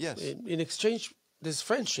 Yeah. Yes. In exchange, there's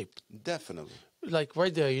friendship. Definitely. Like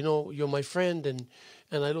right there, you're my friend, and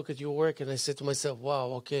I look at your work and I say to myself, wow,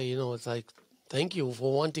 okay, it's like, thank you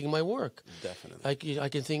for wanting my work. Definitely. I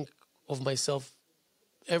can think of myself,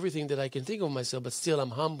 everything that I can think of myself, but still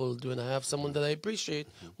I'm humbled when I have someone that I appreciate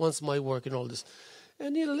wants my work and all this.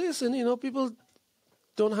 And, listen, people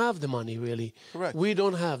don't have the money, really. Correct. We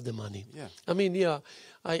don't have the money. Yeah. I mean,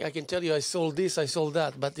 I can tell you I sold this, I sold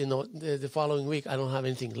that, but, the following week I don't have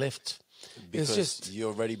anything left. Because it's just,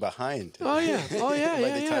 you're already behind. Oh, yeah. Oh, yeah,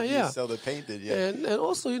 By the time you sell the painted, And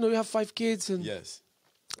also, you have 5 kids. And yes.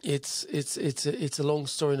 It's a long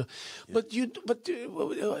story. Yeah. But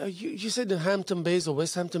you said in Hampton Bays or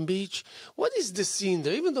West Hampton Beach. What is the scene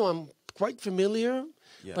there? Even though I'm quite familiar,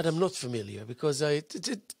 but I'm not familiar because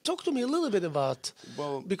talk to me a little bit about.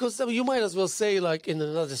 Well, because you might as well say like in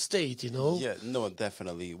another state, Yeah, no,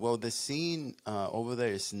 definitely. Well, the scene over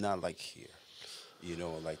there is not like here,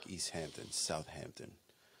 like East Hampton, Southampton.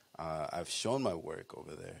 I've shown my work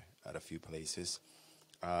over there at a few places.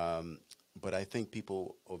 but I think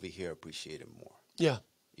people over here appreciate it more. Yeah.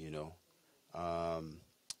 You know,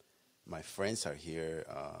 my friends are here.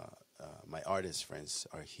 My artist friends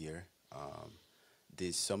are here.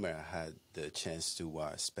 This summer, I had the chance to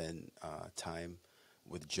spend time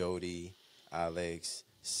with Jody, Alex,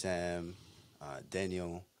 Sam,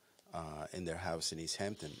 Daniel in their house in East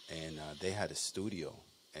Hampton, and they had a studio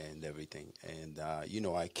and everything. And you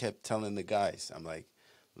know, I kept telling the guys, I'm like,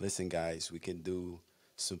 listen, guys, we can do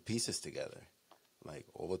some pieces together, like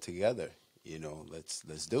all together. You know,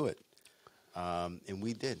 let's do it. And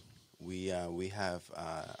we did. We have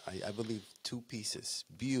I believe 2 pieces,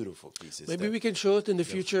 beautiful pieces. Maybe we can show it in the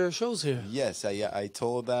future shows here. Yes, I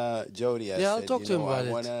told Jody. I said, I'll talk to him about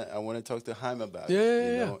it. I want to talk to Haim about it. You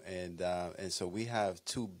Yeah. know, and so we have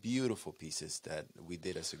 2 beautiful pieces that we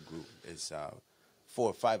did as a group. It's 4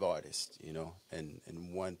 or 5 artists, you know, and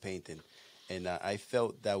 1 painting, and I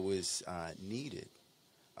felt that was needed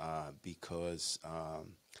because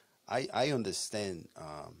I understand.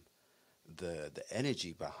 The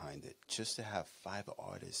energy behind it, just to have 5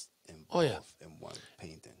 artists involved in 1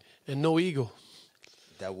 painting, and no ego.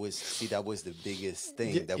 That was the biggest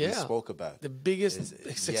thing that we spoke about. The biggest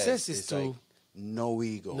success is to like no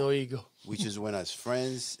ego. No ego. We just went as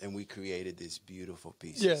friends and we created this beautiful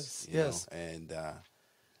piece. Yes, you know? And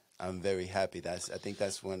I'm very happy. I think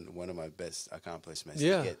that's one of my best accomplishments.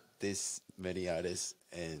 Yeah. To get this many artists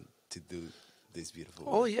and to do this beautiful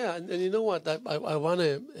work. Oh yeah, and you know what? I want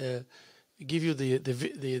to give you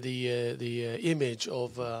the image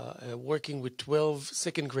of working with 12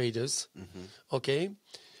 second graders. Okay,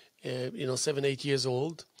 you know, 7, 8 years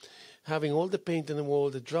old, having all the paint in the wall,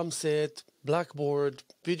 the drum set, blackboard,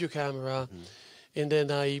 video camera, and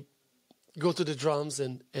then I go to the drums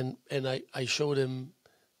and I show them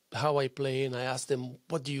how I play, and I ask them,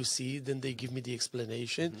 what do you see? Then they give me the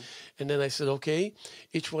explanation. And then I said, okay,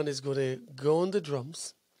 each one is going to go on the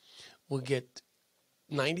drums. We'll get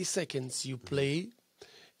 90 seconds. You play.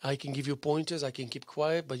 I can give you pointers. I can keep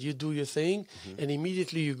quiet, but you do your thing. And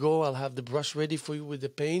immediately you go, I'll have the brush ready for you with the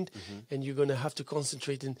paint, and you're going to have to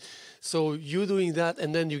concentrate. And so you doing that,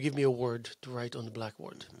 and then you give me a word to write on the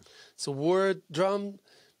blackboard. So word, drum,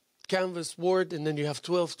 canvas, word, and then you have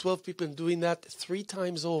 12 people doing that 3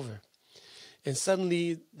 times over. And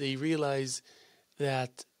suddenly they realize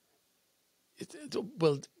that,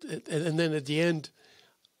 and then at the end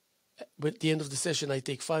of the session, I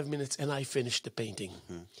take 5 minutes and I finish the painting.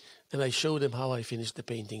 And I show them how I finished the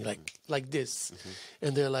painting, like this.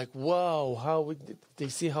 And they're like, wow, they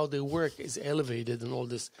see how their work is elevated and all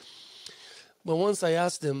this. But once I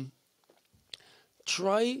ask them,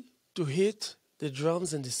 try to hit the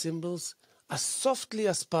drums and the cymbals as softly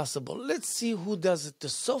as possible. Let's see who does it the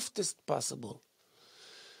softest possible.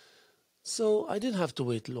 So I didn't have to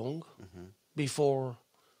wait long before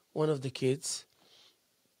one of the kids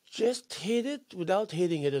just hit it without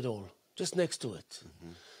hitting it at all, just next to it.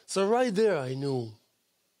 So right there I knew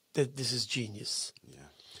that this is genius,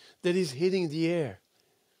 that he's hitting the air.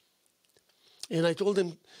 And I told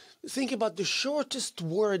him, think about the shortest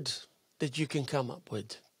word that you can come up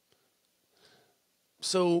with.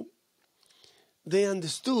 So they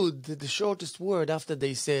understood that the shortest word after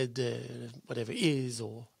they said whatever is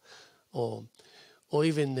or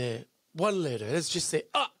even 1 letter. Let's just say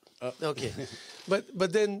okay.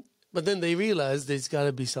 but then they realized there's got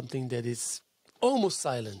to be something that is almost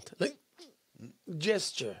silent, like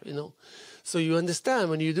gesture, you know. So you understand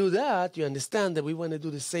when you do that, you understand that we want to do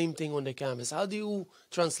the same thing on the canvas. How do you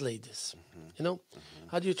translate this? You know,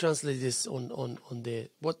 how do you translate this on the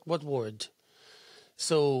what word?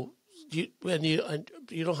 So you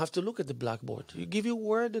don't have to look at the blackboard. You give your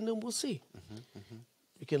word, and then we'll see.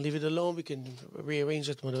 We can leave it alone. We can rearrange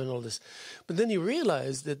it, and all this. But then you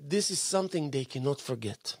realize that this is something they cannot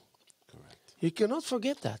forget. Correct. You cannot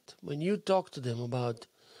forget that when you talk to them about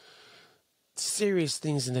serious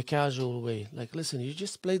things in a casual way. Like, listen, you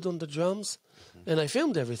just played on the drums, and I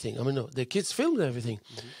filmed everything. I mean, no, the kids filmed everything.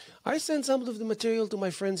 I sent some of the material to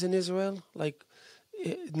my friends in Israel, like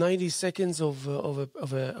 90 seconds of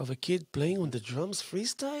a kid playing on the drums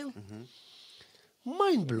freestyle.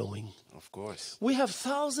 Mind-blowing. Of course. We have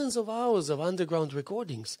thousands of hours of underground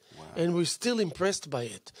recordings, and we're still impressed by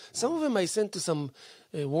it. Some of them I sent to some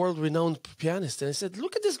world-renowned pianist, and I said,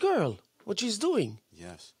 look at this girl, what she's doing.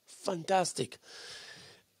 Yes. Fantastic.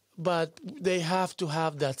 But they have to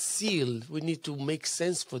have that seal. We need to make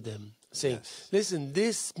sense for them, saying, listen,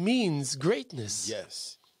 this means greatness.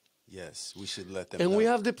 Yes. Yes, we should let them and know. we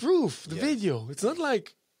have the proof, the video. It's not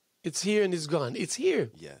like it's here and it's gone. It's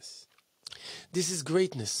here. Yes. This is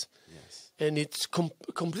greatness. Yes. And it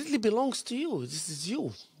completely belongs to you. This is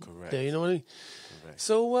you. Correct. You know what I mean?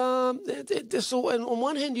 So, and on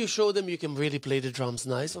one hand, you show them you can really play the drums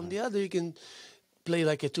nice. On the other, you can play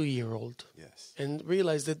like a 2-year-old. Yes. And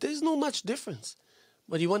realize that there's no much difference.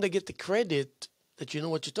 But you want to get the credit that you know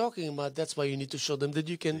what you're talking about. That's why you need to show them that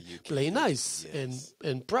you can play nice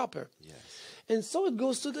and proper. Yes. And so it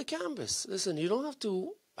goes to the canvas. Listen, you don't have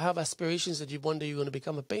to have aspirations that you one day you're going to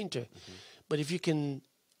become a painter. But if you can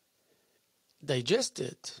digest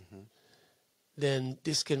it, then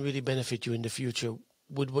this can really benefit you in the future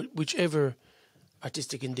with whichever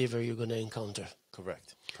artistic endeavor you're going to encounter.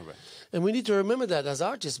 Correct. And we need to remember that as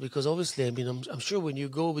artists, because obviously, I mean, I'm sure when you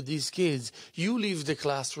go with these kids, you leave the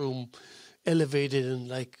classroom elevated and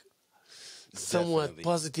like somewhat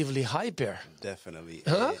positively hyper. Definitely.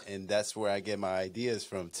 Huh? And that's where I get my ideas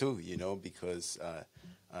from too, you know, because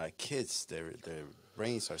kids, their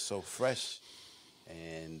brains are so fresh,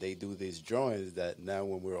 and they do these drawings that now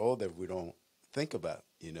when we're older, we don't think about,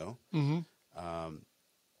 you know.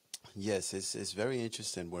 Yes, it's very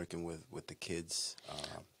interesting working with the kids.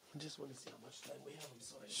 I just want to see how much time we have. I'm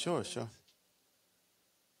sorry. Sure.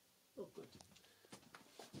 Oh, good.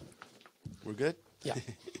 We're good? Yeah.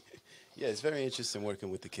 Yeah, it's very interesting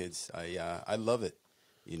working with the kids. I love it.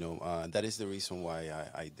 You know, that is the reason why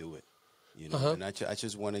I do it. You know, and I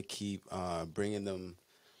just want to keep bringing them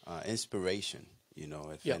inspiration. You know,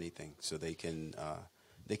 if anything, so they can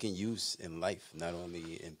use in life, not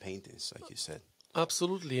only in paintings, like you said.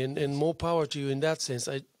 Absolutely, and more power to you in that sense.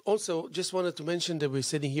 I also just wanted to mention that we're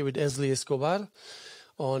sitting here with Esly Escobar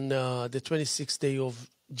on the 26th day of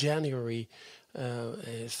January,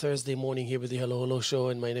 Thursday morning here with the Hello Hello Show,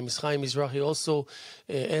 and my name is Haim Mizrahi. Also,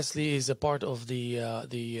 Esly is a part of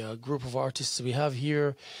the group of artists we have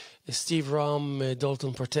here: Steve Ram,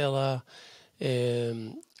 Dalton Portela,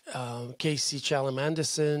 Casey Challam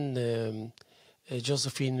Anderson,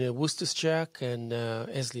 Josephine Wusterschak, and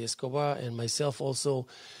Esly Escobar, and myself also.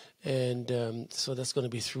 And so that's going to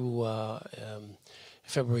be through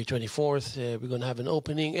February 24th. We're going to have an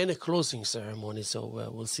opening and a closing ceremony. So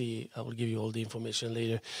we'll see. I will give you all the information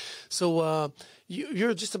later. So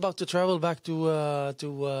you're just about to travel back to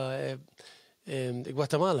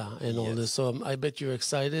Guatemala and all this. So I bet you're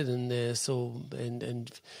excited, and so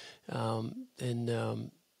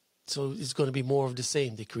it's going to be more of the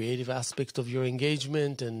same, the creative aspect of your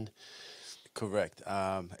engagement. And correct.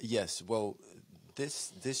 Yes. Well,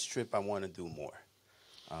 this trip I want to do more.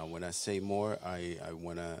 When I say more, I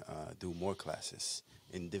want to do more classes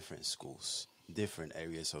in different schools, different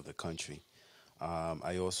areas of the country.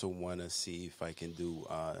 I also want to see if I can do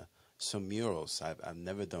some murals. I've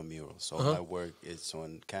never done murals. All my work is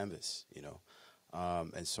on canvas, you know.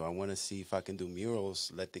 And so I want to see if I can do murals,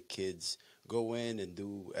 let the kids go in and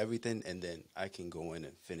do everything, and then I can go in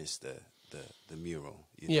and finish the mural.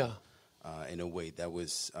 You know? In a way that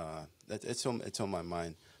was it's on my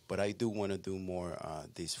mind. But I do want to do more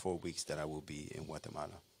these 4 weeks that I will be in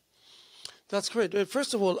Guatemala. That's great.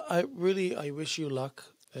 First of all, I wish you luck,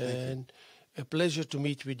 and a pleasure to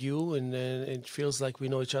meet with you. And it feels like we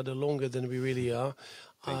know each other longer than we really are.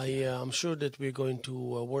 I'm sure that we're going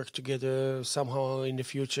to work together somehow in the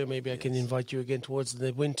future. Maybe I can invite you again towards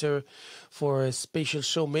the winter for a special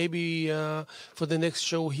show. Maybe for the next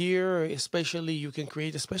show here, especially you can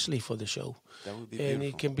create especially for the show. That would be and beautiful.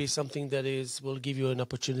 It can be something that will give you an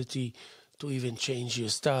opportunity to even change your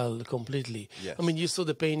style completely. Yes. I mean, you saw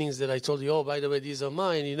the paintings that I told you, oh, by the way, these are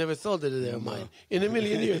mine. You never thought that they were mine in a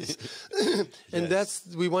million years. And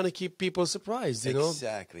we want to keep people surprised, you know?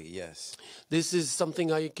 Exactly, yes. This is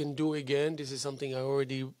something I can do again. This is something I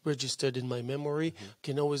already registered in my memory.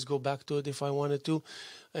 Can always go back to it if I wanted to.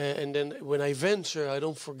 And then when I venture, I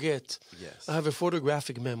don't forget. Yes. I have a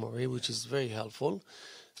photographic memory, which is very helpful.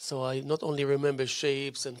 So I not only remember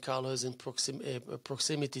shapes and colors and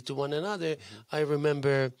proximity to one another, I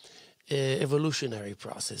remember evolutionary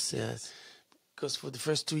process. Yes. Because for the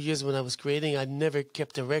first 2 years when I was creating, I never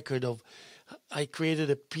kept a record of. I created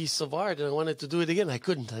a piece of art and I wanted to do it again. I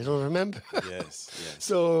couldn't. I don't remember. Yes.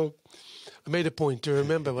 So I made a point to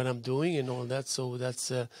remember what I'm doing and all that. So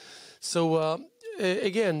that's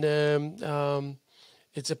again.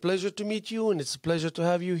 It's a pleasure to meet you, and it's a pleasure to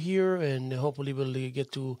have you here, and hopefully we'll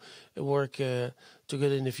get to work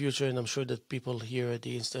together in the future, and I'm sure that people here at the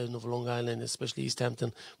Eastern of Long Island, especially East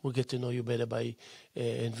Hampton, will get to know you better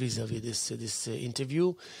and vis-a-vis this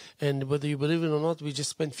interview. And whether you believe it or not, we just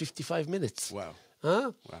spent 55 minutes. Wow.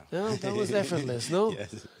 Huh? Wow. Yeah, that was effortless, no?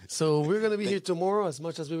 Yes. So we're going to be here tomorrow as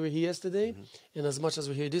much as we were here yesterday and as much as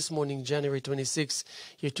we're here this morning, January 26th,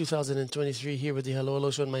 year 2023, here with the Hello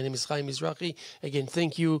Hello Show. And my name is Haim Mizrahi. Again,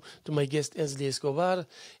 thank you to my guest, Esly Escobar.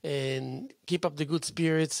 And keep up the good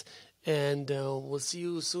spirits And we'll see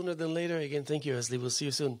you sooner than later. Again, thank you, Esly. We'll see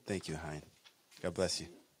you soon. Thank you, Haim. God bless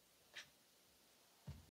you.